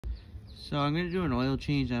So I'm going to do an oil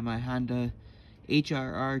change on my Honda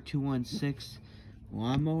HRR216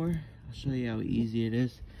 lawnmower. I'll show you how easy it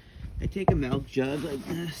is. I take a milk jug like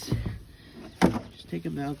this. Just take a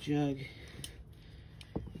milk jug.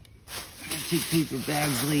 I'll take paper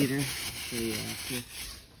bags later. I'll show you after.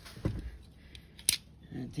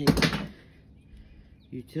 And take a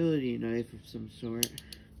utility knife of some sort.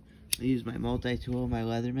 I use my multi-tool, my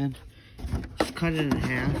Leatherman. Just cut it in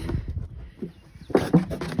half.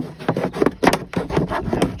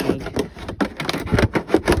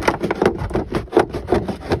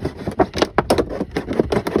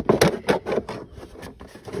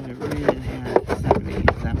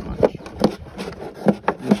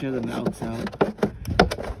 Make sure the milk's out.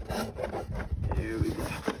 There we go.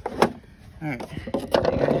 Alright,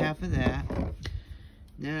 I got half of that.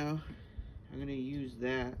 Now, I'm going to use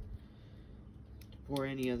that to pour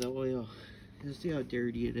any of the oil. You'll see how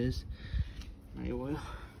dirty it is, my oil.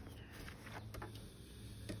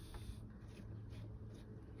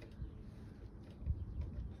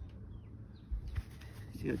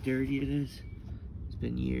 See how dirty it is? It's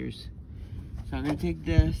been years. So I'm going to take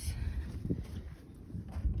this.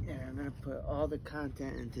 I'm going to put all the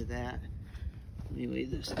content into that. Let me lay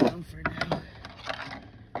this down for now.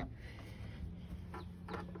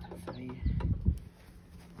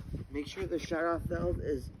 Make sure the shut-off valve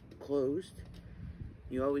is closed.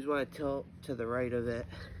 You always want to tilt to the right of it.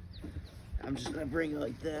 I'm just going to bring it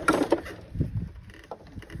like this.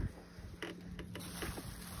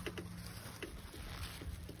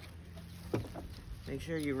 Make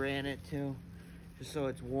sure you ran it too, just so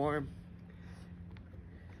it's warm.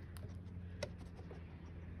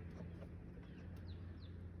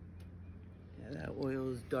 That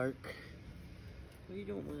oil is dark. What are you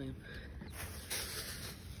doing, William?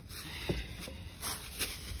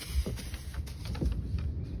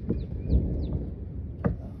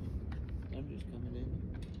 I'm just coming in.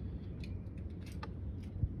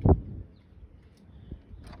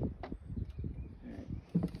 Alright.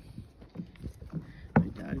 My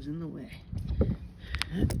dog's in the way.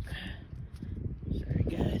 Sorry,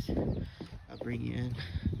 guys. I'll bring you in.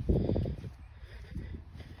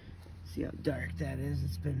 See how dark that is?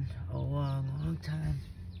 It's been a long time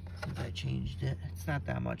since I changed it. It's not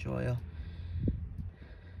that much oil.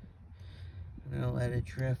 I'm gonna let it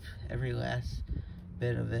drip every last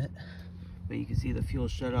bit of it. But you can see the fuel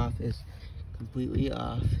shut off is completely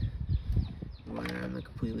off. I'm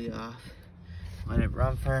completely off. Let it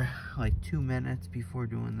run for like 2 minutes before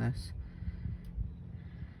doing this.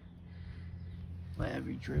 Let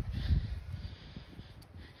every drip.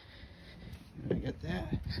 I got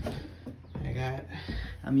that.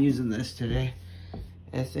 I'm using this today.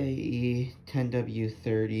 SAE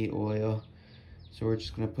 10W30 oil. So we're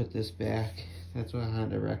just gonna put this back. That's what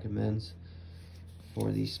Honda recommends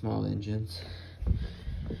for these small engines.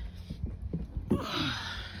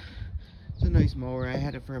 It's a nice mower. I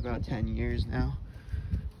had it for about 10 years now.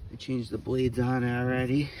 I changed the blades on it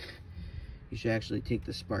already. You should actually take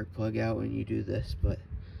the spark plug out when you do this, but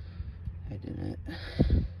I didn't.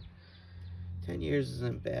 10 years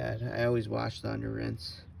isn't bad. I always wash the under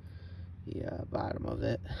rinse, the bottom of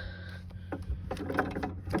it.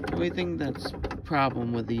 The only thing that's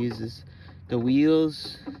problem with these is the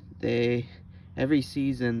wheels. Every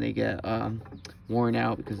season they get worn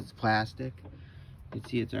out because it's plastic. You can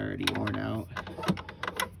see it's already worn out.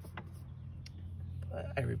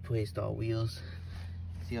 But I replaced all wheels.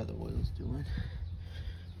 See how the oil's doing.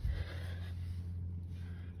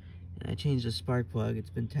 And I changed the spark plug.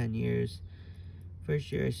 It's been 10 years.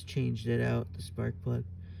 First year I changed it out, the spark plug.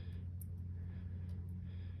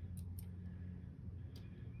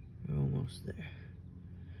 We're almost there.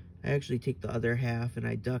 I actually take the other half and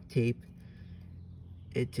I duct tape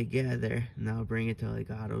it together, and I'll bring it to like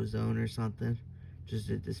AutoZone or something just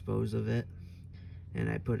to dispose of it. And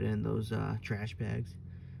I put it in those trash bags.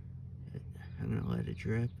 I'm gonna let it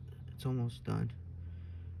drip. It's almost done.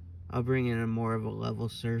 I'll bring in a more of a level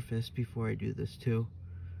surface before I do this too.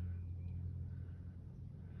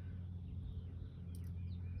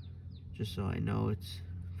 Just so I know it's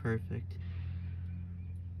perfect.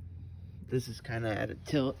 This is kind of at a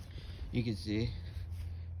tilt. You can see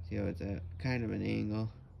how it's at kind of an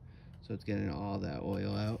angle. So it's getting all that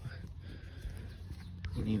oil out.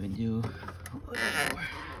 You can even do a little more.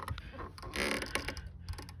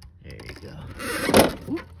 There you go.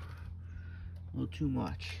 Whoop. A little too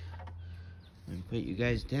much. I'm gonna put you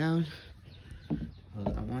guys down. Hold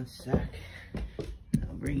on one sec.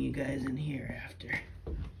 I'll bring you guys in here after.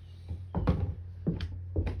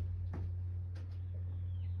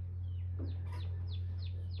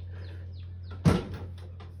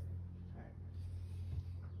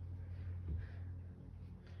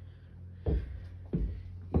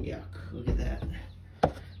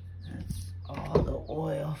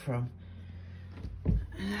 oil from,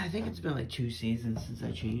 I think it's been like 2 seasons since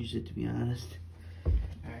I changed it, to be honest.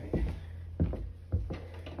 Alright.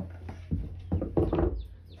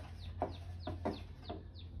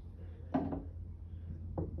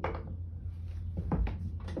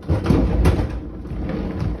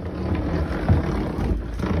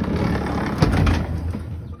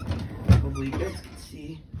 Hopefully you guys can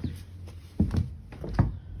see.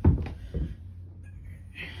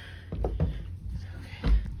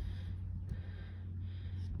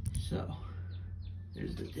 So,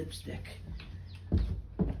 there's the dipstick.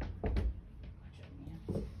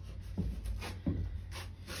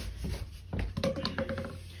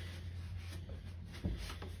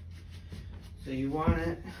 So you want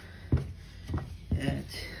it at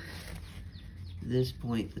this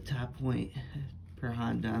point, the top point per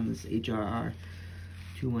Honda on this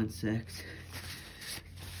HRR216.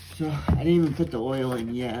 So I didn't even put the oil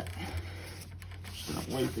in yet. Just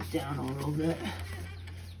gonna wipe it down a little bit.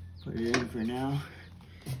 Put it in for now.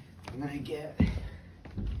 And I get,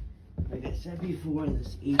 like I said before,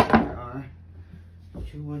 this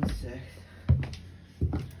HRR216.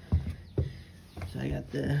 So I got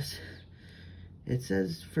this. It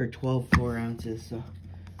says for 12 4-ounces, so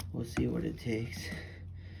we'll see what it takes.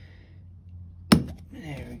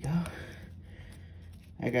 There we go.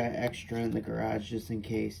 I got extra in the garage just in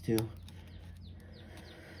case too.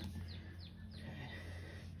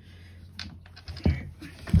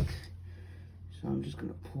 So I'm just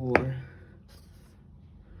gonna pour.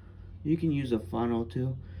 You can use a funnel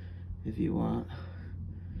too, if you want.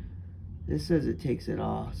 This says it takes it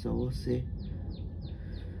all, so we'll see.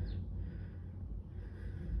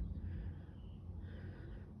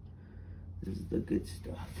 This is the good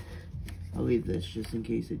stuff. I'll leave this just in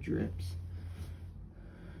case it drips.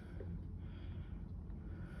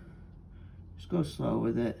 Just go slow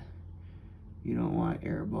with it. You don't want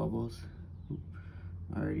air bubbles.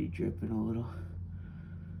 Already dripping a little.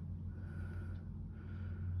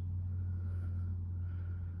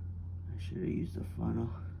 I should have used a funnel.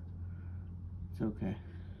 It's okay.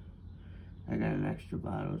 I got an extra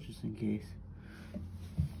bottle just in case.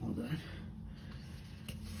 Hold on.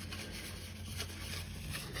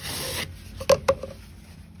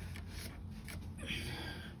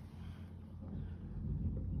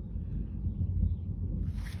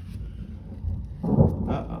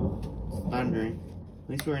 Uh-oh, it's thundering. At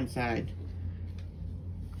least we're inside.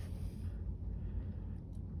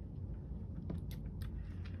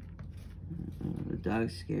 The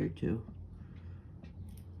dog's scared too.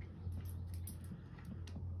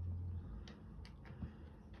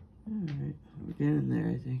 Alright, we're getting there,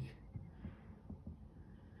 I think.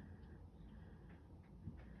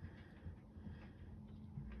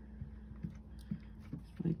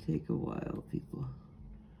 This might take a while, people.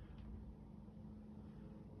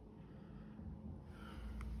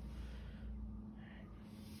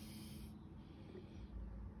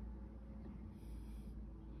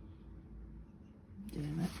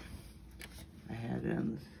 Damn it. I had it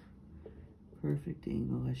on this perfect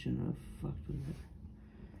angle. I shouldn't have fucked with it.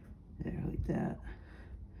 There, like that.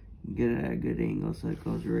 You get it at a good angle so it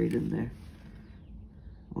goes right in there.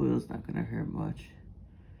 Oil's not gonna hurt much.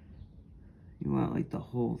 You want like the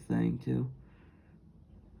whole thing too.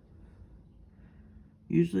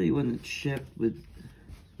 Usually when it's shipped with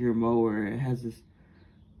your mower, it has this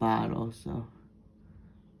bottle, so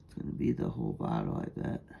it's gonna be the whole bottle, I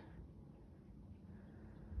bet.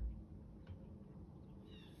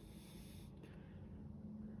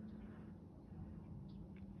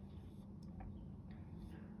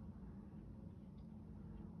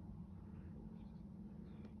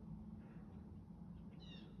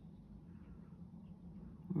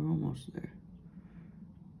 We're almost there.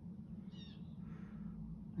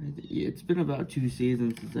 It's been about 2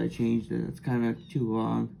 seasons since I changed it. It's kind of too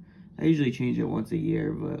long. I usually change it once a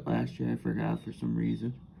year, but last year I forgot for some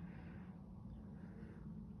reason.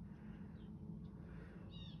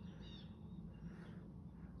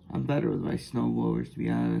 I'm better with my snow blowers, to be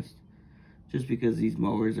honest. Just because these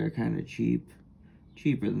mowers are kind of cheap.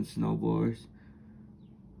 Cheaper than snow blowers.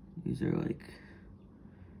 These are like...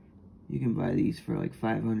 You can buy these for like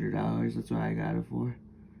 $500. That's what I got it for.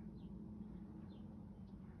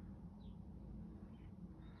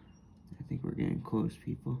 I think we're getting close,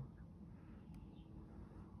 people.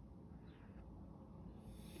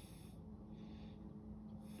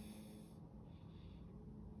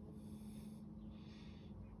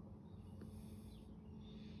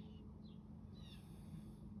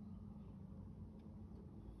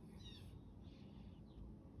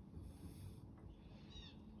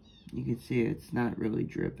 You can see it's not really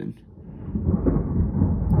dripping.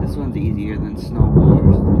 This This one's easier than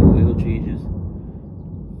snowblowers to do oil changes.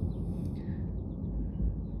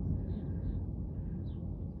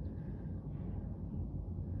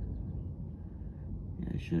 Yeah,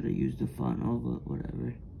 I should have used a funnel, but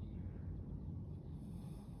whatever.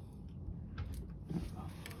 Uh-oh,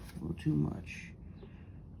 a little too much.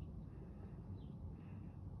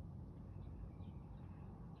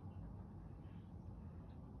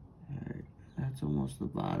 Alright, that's almost the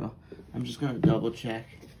bottle. I'm just gonna double check.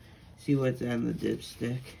 See what's on the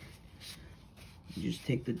dipstick. You just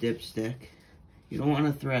take the dipstick. You don't want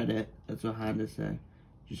to thread it. That's what Honda said.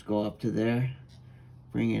 Just go up to there.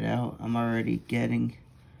 Bring it out. I'm already getting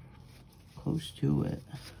close to it.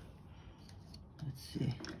 Let's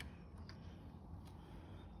see.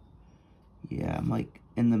 Yeah, I'm like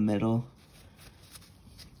in the middle.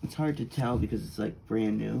 It's hard to tell because it's like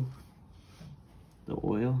brand new. The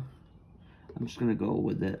oil. I'm just gonna go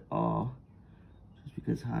with it all. Just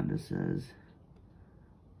because Honda says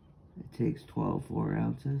it takes 12 4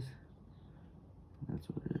 ounces. That's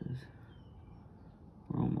what it is.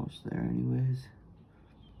 We're almost there anyways.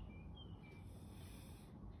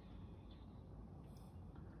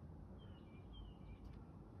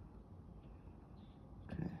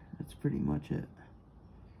 Okay, that's pretty much it.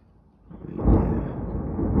 Right there.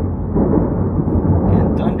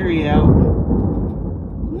 Getting thundery out.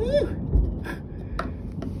 Woo!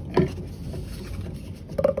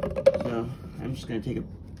 So, I'm just gonna take a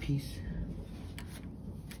piece.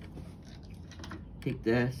 Take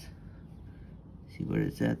this. See what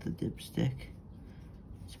it's at, the dipstick.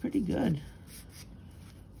 It's pretty good.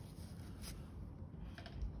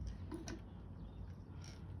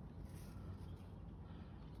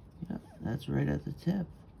 Yeah, that's right at the tip.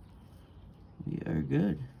 We are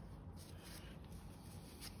good.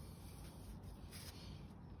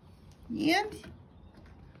 Yep.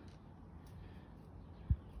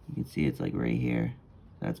 You can see it's like right here.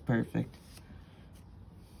 That's perfect.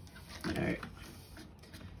 Alright.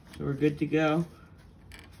 So we're good to go.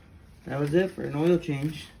 That was it for an oil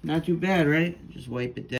change. Not too bad, right? Just wipe it down.